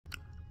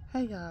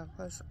Hey y'all,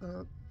 what's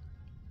up?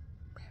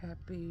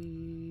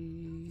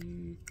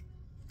 Happy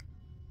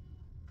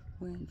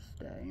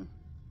Wednesday.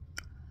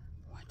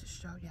 I want to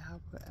show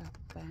y'all what I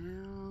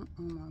found.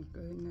 Oh my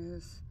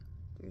goodness.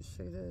 Do you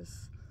see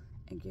this?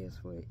 And guess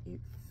what? It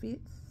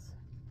fits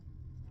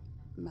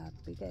my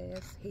big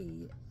ass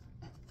head.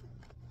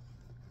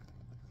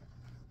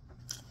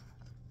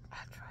 I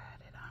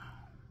tried it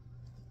on.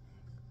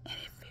 And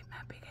it fit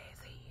my big ass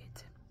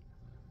head.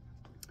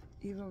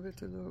 Even with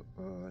the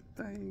little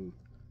thing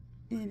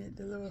in it,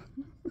 the little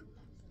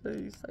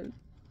thing, so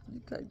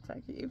you can't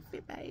take it. It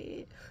fit my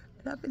head.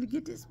 And I'm finna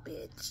get this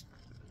bitch.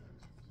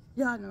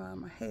 Y'all know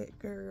I'm a hat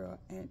girl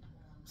and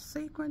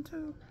sequin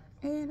too,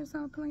 and it's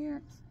on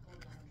clearance.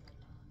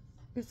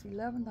 It's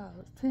 $11,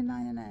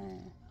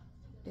 $10.99.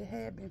 It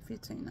had been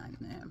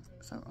 $15.99,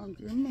 so I'm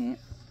getting that.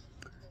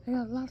 They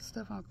got a lot of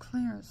stuff on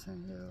clearance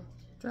in here.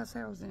 Dress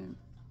house in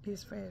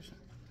It's Fashion.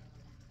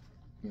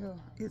 Yeah,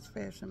 It's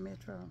Fashion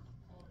Metro.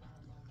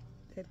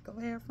 That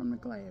glare from the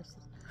glasses.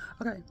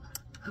 Okay,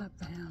 I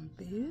found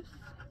this.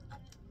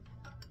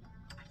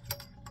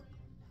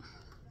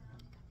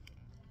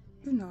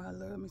 You know I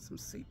love me some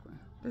sequin.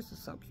 This is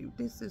so cute.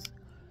 This is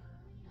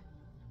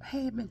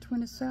had been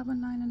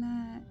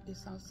 $27.99.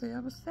 It's on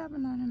sale for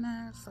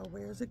 $7.99. So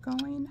where's it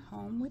going?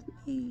 Home with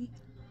me.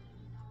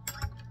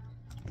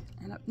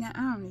 And now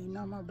I don't need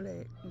no more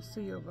black and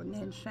silver,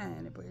 nothing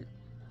shiny, but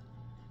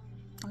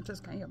I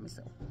just can't help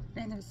myself.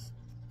 And it's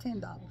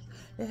 $10.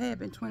 It had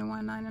been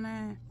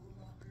 $21.99.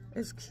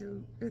 It's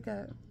cute. It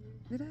got.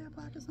 Did it have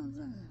pockets on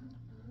the side?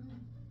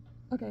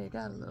 Okay, it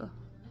got a little.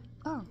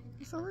 Oh,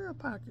 it's a real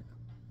pocket.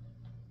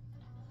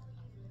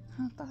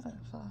 I thought I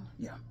saw.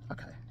 Yeah,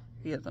 okay.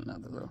 Here's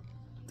another little.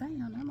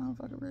 Damn, that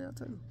motherfucker real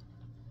too.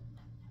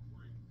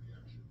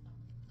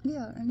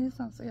 Yeah, and it's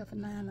on sale for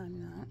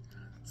 $9.99.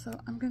 So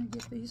I'm gonna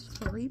get these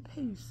 3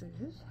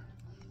 pieces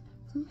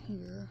from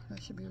here.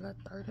 That should be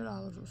like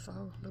 $30 or so,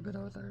 a little bit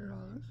over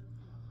 $30.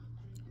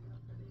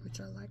 Which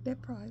I like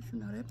that price. You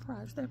know that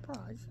price, that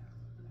price.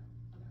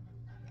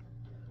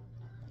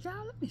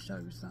 Y'all, let me show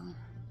you something.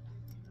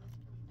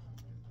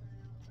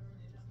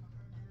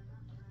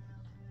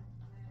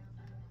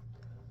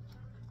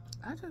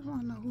 I just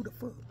want to know who the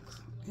fuck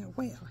and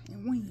where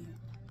and when.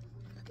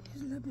 Look at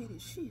this little bitty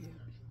shit.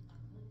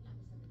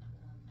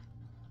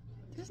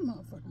 This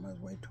motherfucker must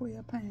weigh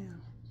 12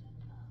 pounds.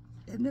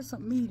 And this a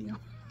medium.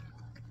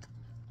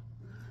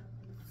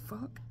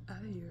 Fuck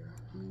out of here.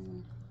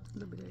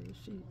 Little bit of this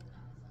shit.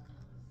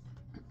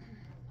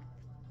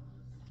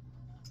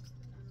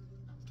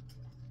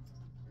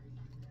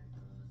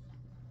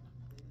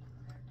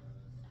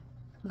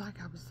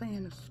 Like I was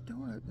saying, the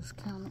store was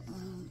kind of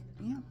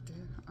empty.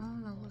 I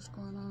don't know what's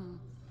going on.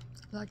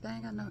 Like they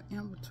ain't got no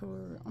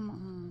inventory. I'm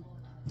gonna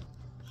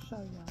show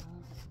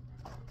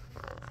y'all.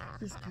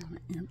 It's kind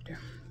of empty.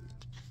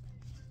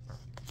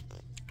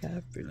 Got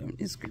a feeling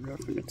this girl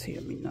finna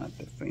tell me not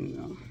to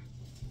film.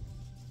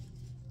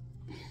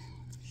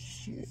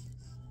 Shit.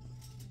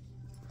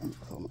 I'm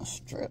gonna pull my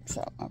straps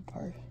out my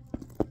purse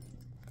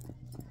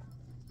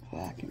so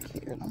I can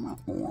carry it on my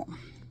arm.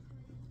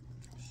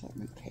 So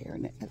I'm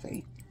carrying it as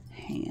a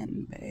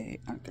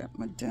handbag. I got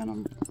my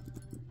denim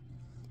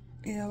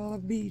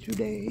LV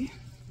today.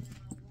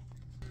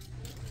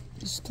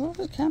 The store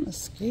is kind of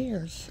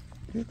scarce.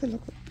 You could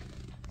look.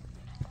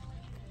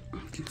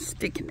 I'm just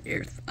sticking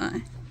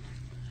everything.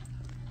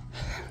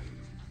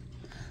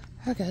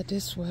 I got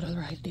this sweater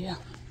right there.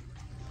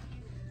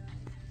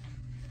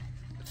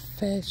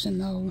 Fashion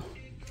though,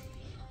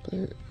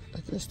 but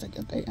I guess they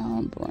got their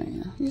own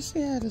brand. You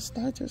see how the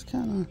store just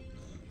kind of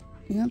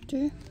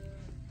empty?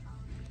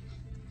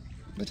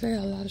 But they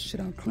got a lot of shit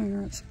on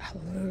clearance. I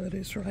love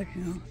this right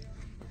here.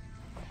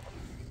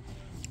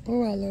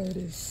 Oh, I love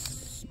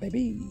this,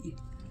 baby.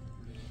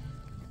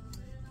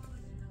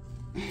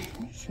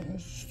 So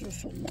it's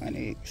just a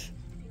 1X.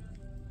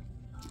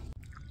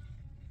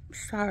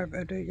 Sorry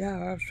about that,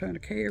 y'all. I was trying to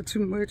carry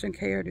too much and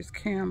carry this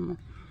camera.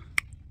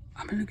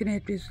 I'm looking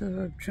at this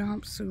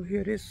jumpsuit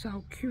here. This is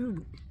so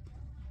cute.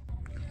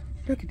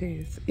 Look at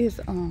this. It's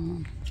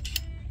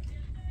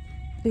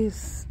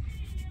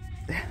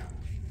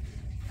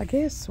I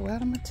guess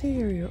sweater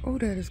material. Oh,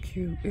 that is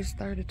cute. It's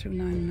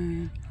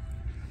 $32.99.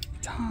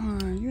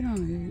 Darn, you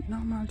don't need no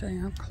more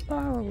damn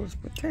clothes,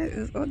 but that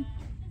is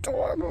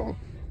adorable.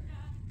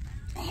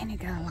 And it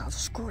got a lot of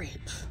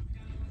stretch.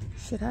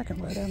 Shit, I can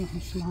wear that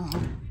on small,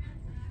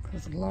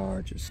 because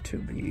large is too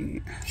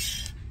big.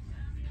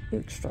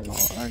 Extra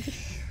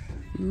large,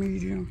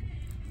 medium,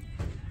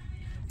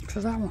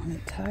 because I want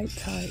it tight,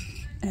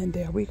 and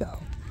there we go.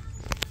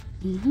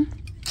 I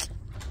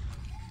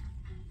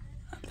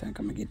think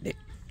I'm gonna get that.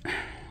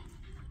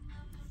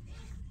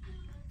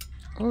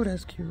 Oh,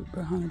 that's cute,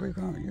 but honey, we're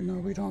gonna, you know,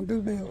 we don't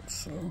do belts,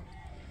 so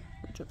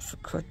we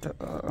just cut the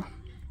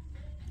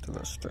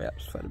little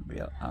straps for the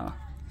belt off.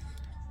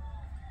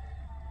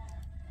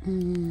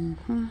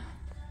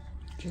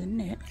 Getting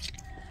that.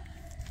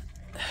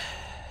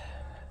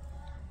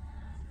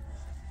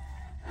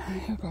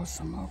 Here goes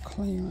some more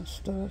cleaning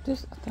stuff. I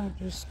think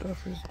this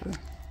stuff is the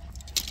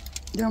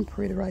Them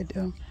pretty right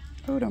there.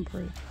 Oh, them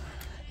pretty.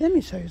 Let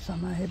me show you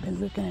something I had been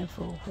looking at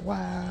for a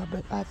while,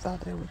 but I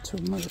thought they were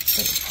too much.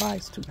 The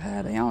price too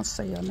high. They on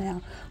sale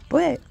now.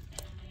 But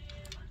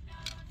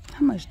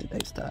how much did they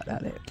start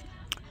out at?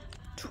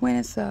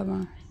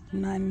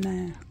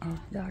 $27.99. Oh,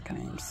 y'all can't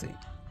even see.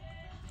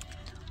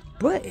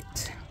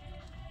 But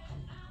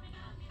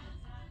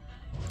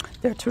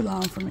they're too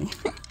long for me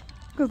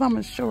because I'm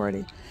a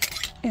shorty.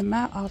 And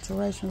my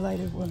alteration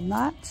lady will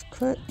not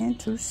cut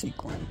into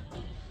sequin.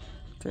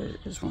 That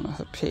is one of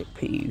her pet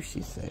peeves,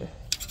 she said.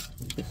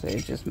 She said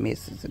it just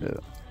messes it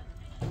up.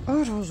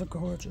 Oh, those are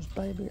gorgeous,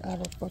 baby. I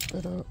would fuck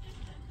that up.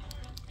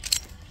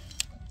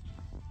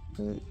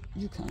 But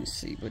you can't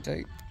see, but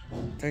they're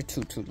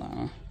too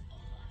long.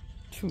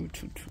 Too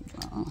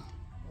long.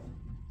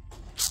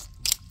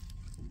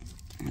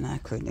 And I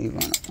couldn't even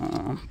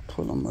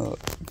pull them up.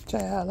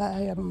 Child,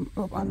 I had them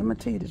up under my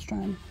teeth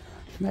trying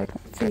to make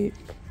them fit.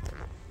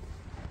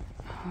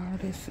 Oh,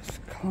 this is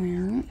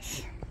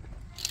clearance.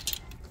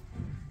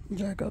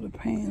 Jack of the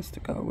pants to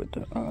go with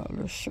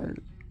the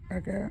shirt I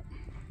got.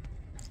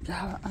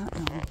 Y'all, I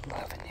am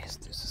loving this.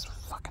 This is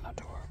fucking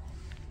adorable.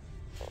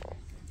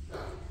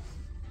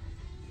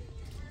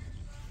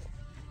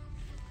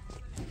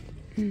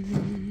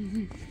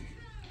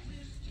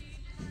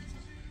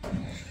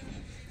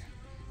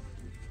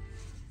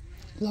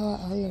 Lord,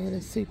 I love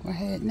this sequin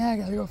hat. Now I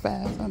gotta go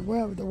fast on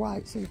where with the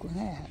white sequin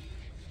hat.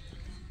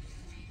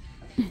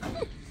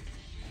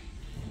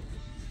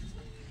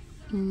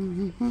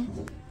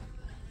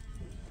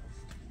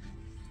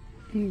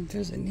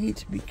 Does it need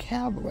to be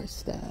cowboy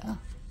style?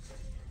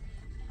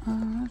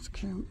 Oh, that's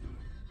cute.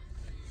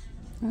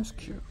 That's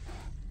cute.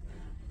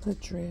 The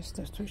dress,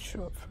 that's too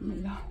short for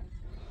me though.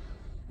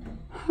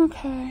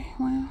 Okay,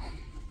 well,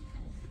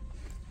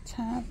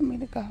 time for me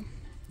to go.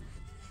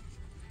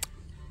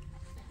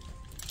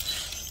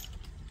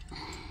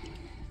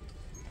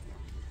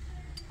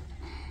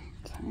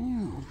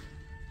 Damn.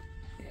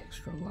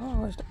 Extra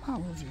large. The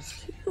bottle is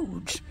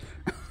huge.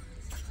 I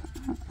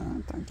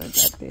don't think they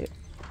got that.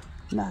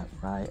 Not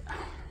right.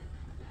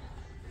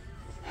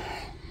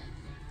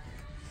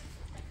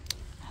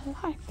 I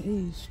like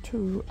these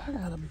too. I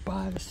got a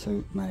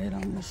bodysuit made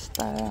on this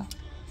style,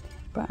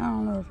 but I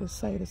don't know if it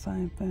say the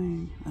same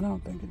thing. I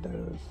don't think it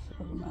does,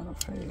 as a matter of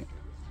fact.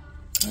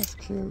 That's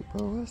cute,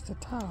 but what's the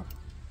top?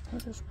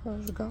 What is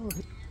supposed to go with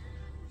it?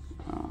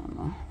 I don't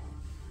know.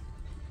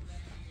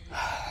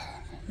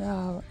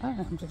 Y'all, I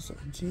am just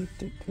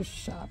addicted to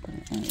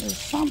shopping, and at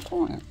some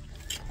point,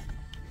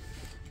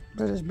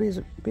 but as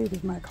big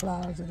as my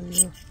closet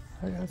is,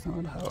 I got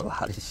somewhere to hold a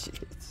lot of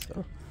shit,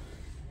 so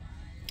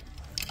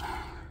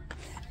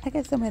I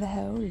got somewhere to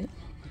hold it.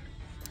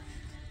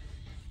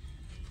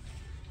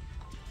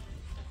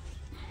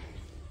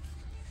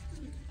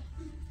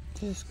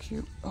 Just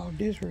cute. Oh,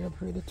 this real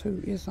pretty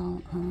too. It's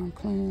on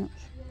clearance.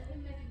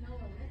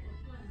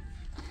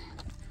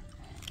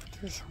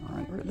 This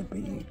one really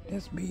big.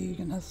 That's big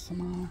and that's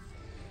small.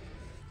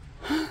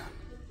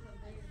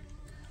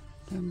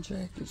 Them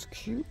jackets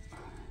cute.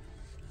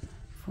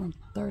 From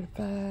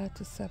 35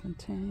 to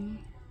 17.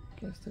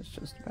 Guess that's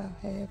just about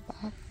half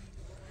off.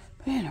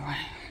 But anyway,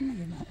 I'm gonna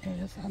get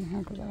my ass out of here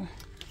because I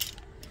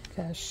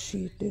got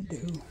shit to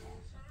do.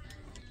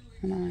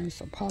 And I ain't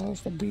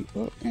supposed to be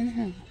up in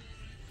here.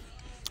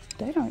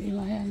 They don't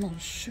even have no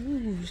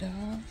shoes,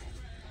 y'all.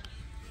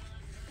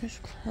 It's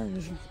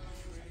crazy.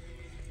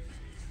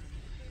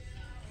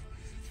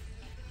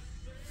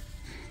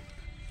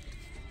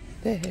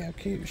 They have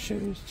cute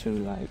shoes too,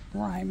 like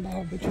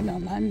rainbow, but you know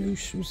my new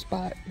shoe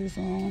spot is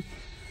on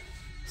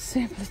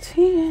Simply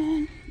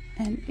 10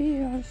 and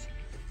ears.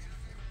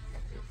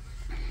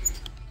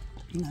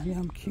 Now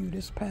them cute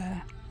as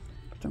pie.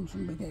 Put them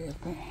some big ass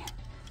pants.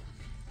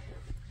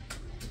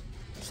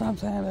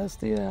 Sometimes I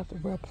still have to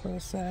wear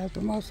plus size,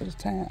 but most of the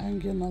time I'm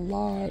getting a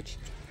large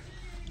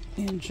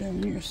in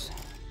juniors.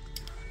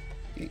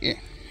 Yeah.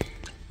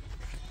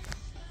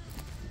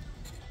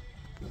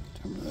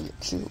 I'm really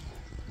cute.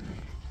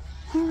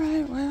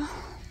 Alright, well.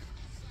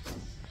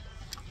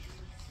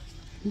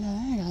 Yeah,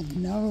 I ain't got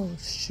no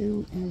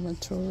shoe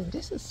inventory.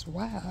 This is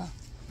wild.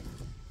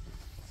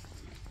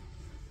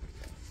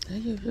 They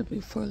usually be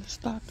fully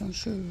stocked on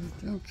shoes.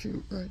 They're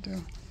cute right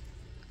there.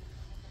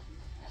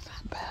 If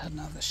I buy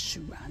another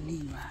shoe, I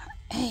need my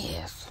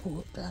ass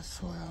whooped. I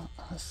swear,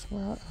 I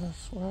swear, I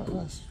swear,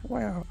 I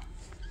swear.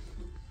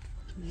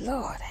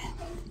 Lord.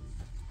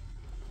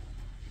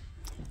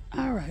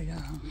 Alright,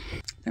 y'all.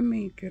 Let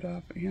me get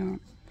off of here.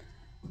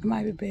 I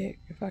might be back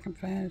if I can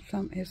find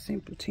something at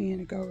Simple 10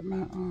 to go with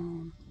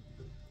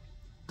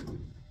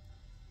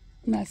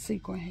my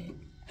sequin hat.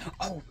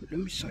 Oh, let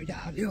me show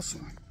y'all this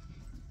one.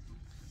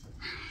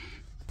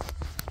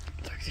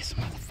 Look at this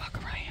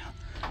motherfucker right here.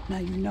 Now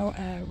you know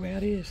I wear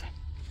this,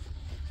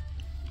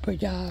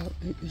 but y'all,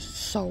 it is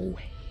so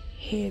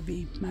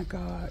heavy. My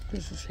God,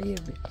 this is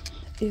heavy.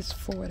 It's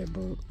 40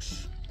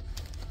 bucks.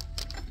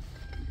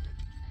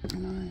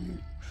 And I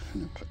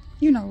ain't,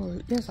 you know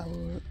what? Yes, I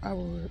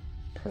would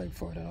pay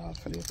 $40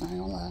 for this. I ain't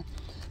gonna lie,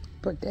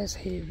 but that's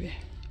heavy.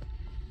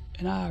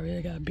 And I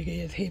already got a big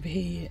ass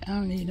heavy head. I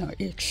don't need no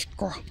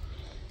extra.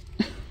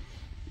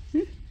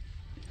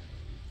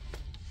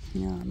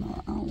 Yeah,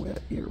 no, I don't wear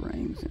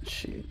earrings and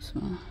shit, so.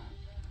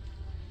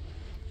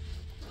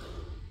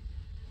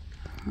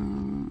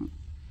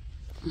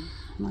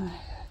 My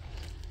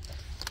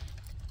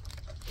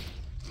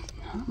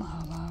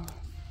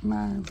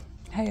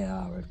hair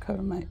already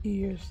covered my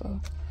ears, so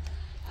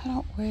I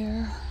don't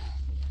wear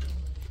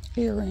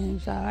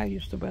earrings. I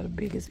used to wear the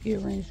biggest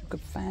earrings you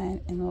could find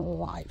in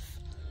life.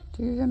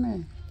 Do you hear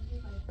me?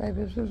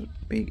 Baby, this is a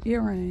big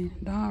earring.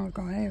 Dawn was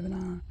gonna have it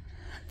on.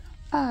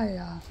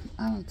 I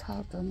don't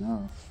talk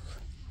enough.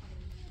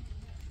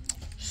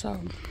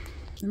 So,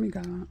 let me go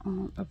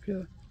up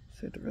here,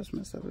 set the rest of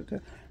myself up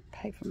there,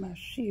 pay for my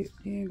shit.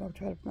 You ain't gonna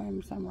try to find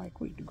me something right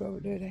quick to go over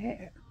there to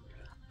have.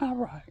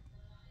 Alright,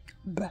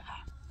 bye.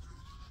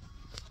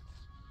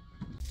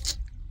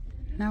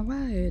 Now, why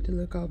I had to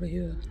look over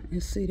here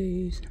and see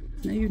these?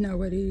 Now you know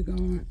where these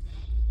going.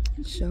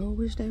 I sure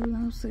wish they were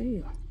on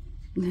sale.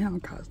 They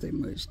don't cost that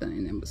much, they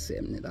ain't number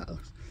 $70.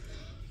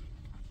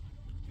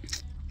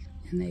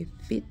 And they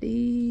fit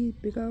these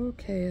big old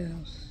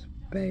calves,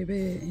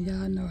 baby. And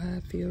y'all know how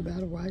I feel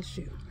about a white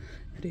shoe.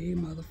 These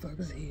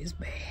motherfuckers is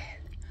bad.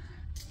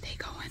 They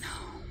going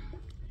home.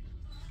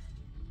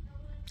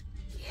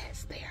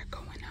 Yes, they are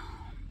going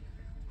home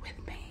with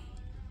me.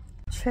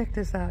 Check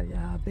this out,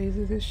 y'all. These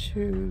are the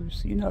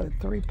shoes. You know the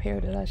 3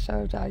 pair that I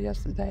showed y'all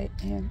yesterday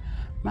in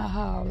my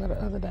haul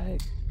the other day.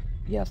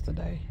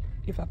 Yesterday,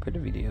 if I put the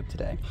video up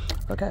today.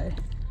 Okay.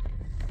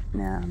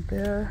 Now,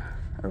 their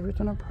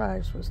original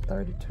price was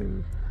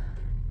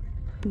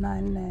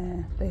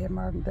 $32.99. They had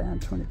marked them down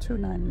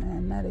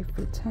 $22.99. Now they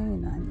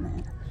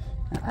 $15.99.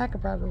 Now I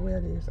could probably wear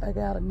this. I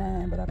got a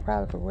 9, but I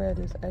probably could wear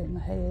this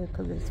 8.5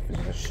 because it's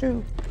a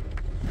shoe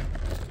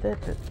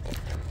that the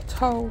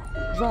toe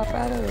drop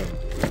out of.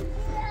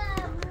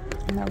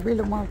 And I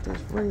really want this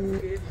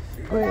red,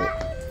 but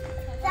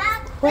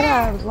what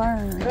I've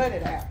learned. Cut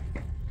it out.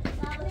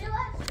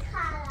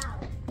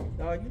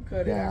 No, you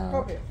cut it out.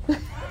 Come here.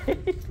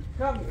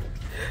 Come here.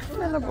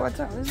 Little boy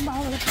told his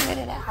mama to cut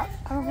it out.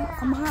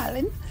 I'm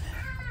hollering.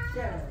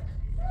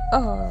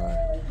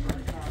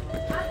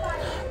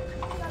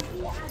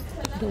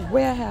 The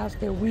warehouse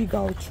that we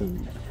go to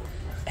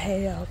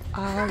have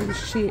all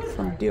this shit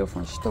from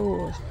different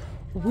stores.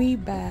 We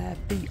buy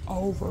the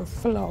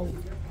overflow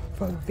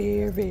for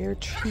very, very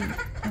cheap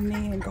and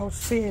then go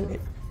sell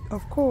it,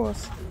 of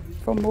course,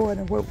 for more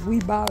than what we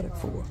bought it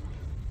for.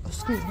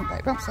 Excuse me,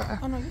 babe. I'm sorry.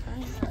 Oh, no, you're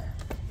fine.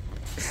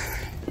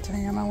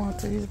 Damn, I want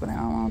these, but I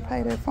don't want to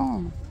pay that for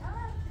them.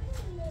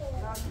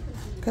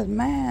 Because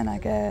mine I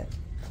got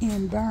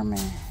in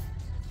Birmingham.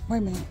 Wait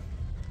a minute.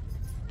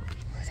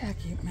 Where did I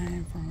get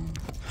mine from?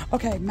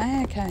 Okay,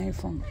 mine came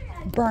from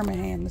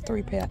Birmingham, the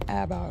 3 pair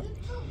I bought.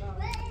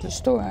 The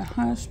store in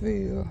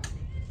Huntsville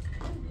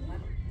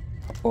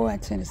or in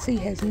Tennessee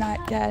has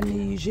not gotten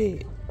these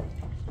yet.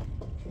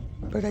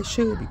 But they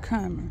should be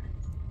coming.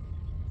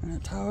 And I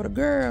told the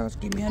girls,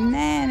 give me a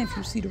 9 if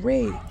you see the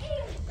red.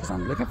 Because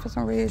I'm looking for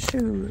some red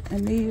shoes.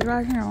 And these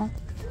right here,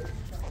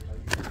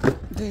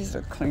 these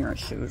are clearance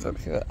shoes up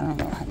here. I don't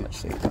know how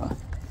much they are.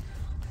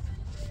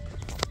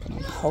 But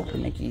I'm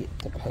hoping to get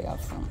the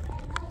payoff from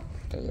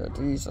there.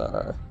 These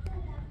are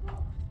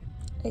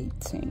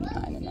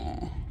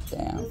 $18.99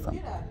 down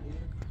from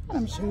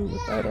them shoes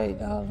with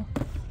 $38.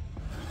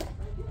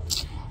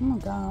 I'm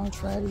gonna go and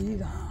try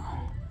these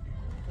on.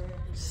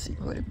 See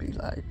what it be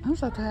like. I'm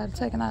so tired of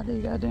taking out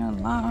these goddamn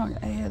long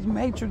ass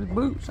matrix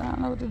boots. I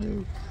don't know what to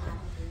do.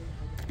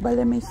 But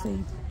let me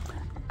see.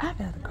 I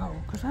gotta go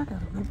because I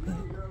gotta go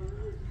back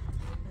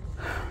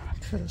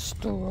to the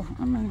store.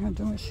 I'm not even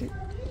doing shit.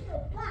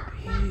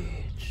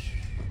 Bitch.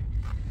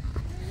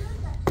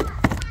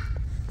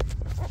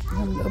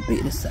 Let me go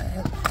beat the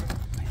side.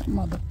 That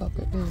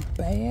motherfucker is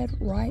bad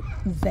right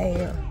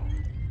there.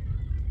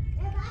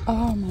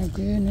 Oh my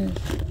goodness.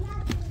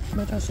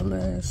 But that's the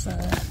last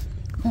side.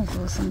 I'm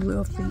for some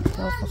little feet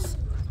puffers.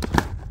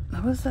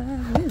 Now what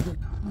size is it?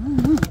 I don't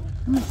know.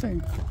 Let me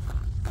see.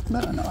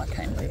 But I know I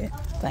can't wear it.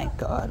 Thank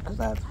God, because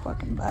that's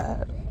fucking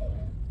bad.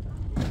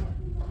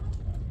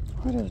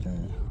 What is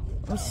it?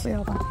 A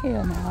 7.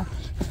 Hell no.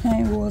 I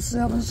ain't wore a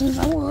 7 since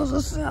I was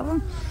a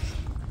 7.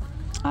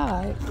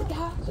 Alright.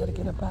 I gotta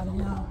get up out of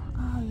here.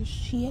 Oh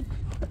shit.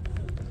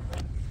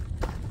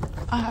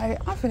 Alright,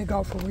 I'm finna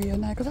go for real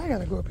now because I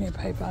gotta go up here and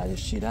pay for all this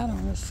shit. I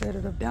don't want to set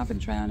it up. I'm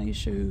finna try on these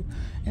shoes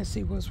and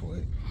see what's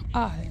what.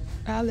 Alright,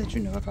 I'll let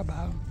you know if I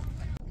buy them.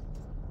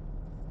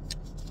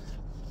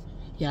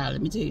 Y'all,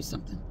 let me tell you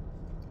something.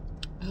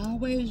 I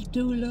always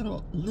do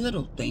little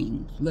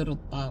things, little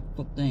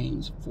thoughtful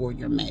things for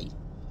your mate.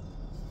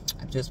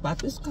 I just bought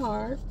this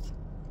card.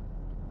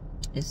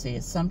 It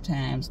says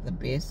sometimes the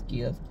best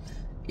gift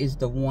is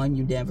the one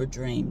you never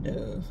dreamed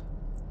of.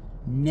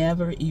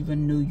 Never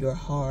even knew your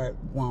heart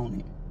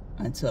wanted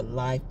until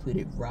life put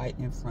it right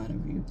in front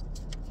of you.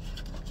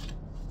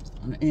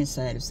 On the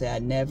inside it said, I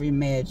never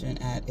imagined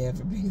I'd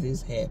ever be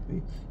this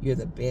happy. You're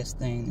the best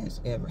thing that's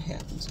ever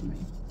happened to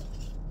me.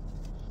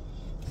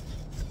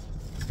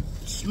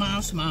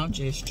 small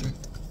gesture.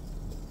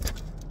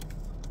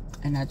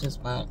 And I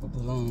just bought a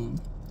balloon.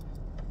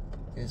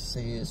 It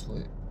says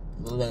what,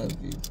 love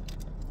you.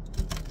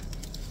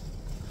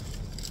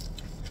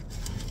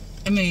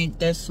 I mean,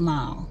 that's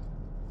small.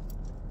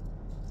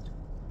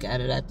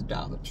 Got it at the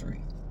Dollar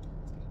Tree.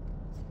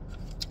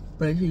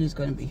 But he's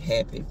gonna be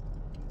happy.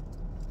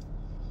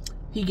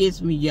 He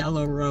gets me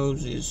yellow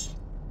roses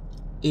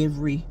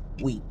every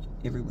week.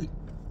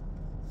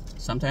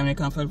 Sometimes they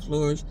come from the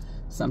floors.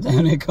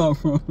 Sometimes they come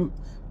from,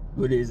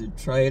 what is it,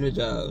 Trader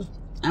Joe's.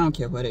 I don't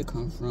care where they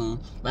come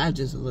from. But I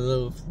just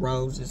love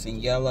roses,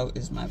 and yellow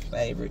is my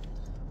favorite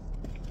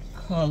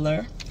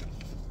color.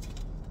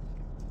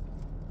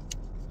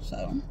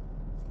 So,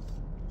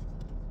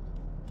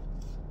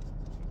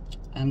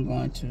 I'm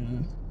going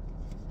to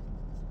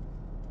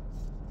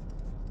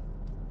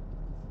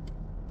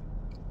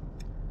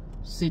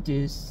sit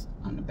this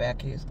on the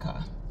back of his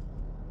car.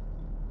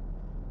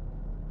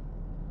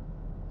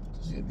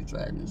 He'll be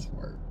driving his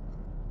work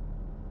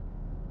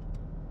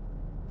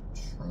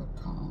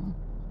truck home.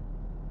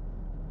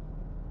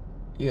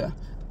 Yeah,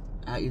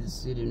 I either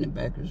sit in the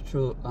back of his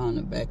truck or on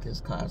the back of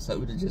his car,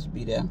 so it'll just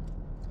be there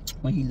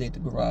when he let the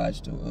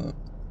garage door up.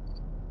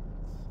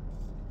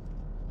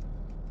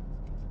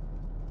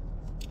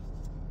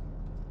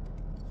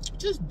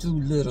 Just do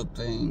little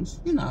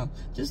things, you know.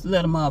 Just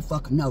let a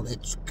motherfucker know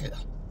that you care.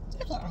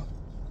 That's all.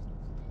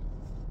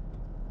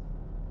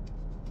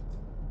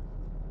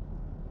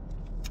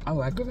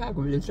 Alright, goodbye,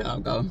 let y'all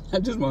go. I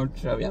just want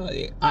to show y'all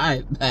that.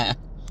 Alright, bye.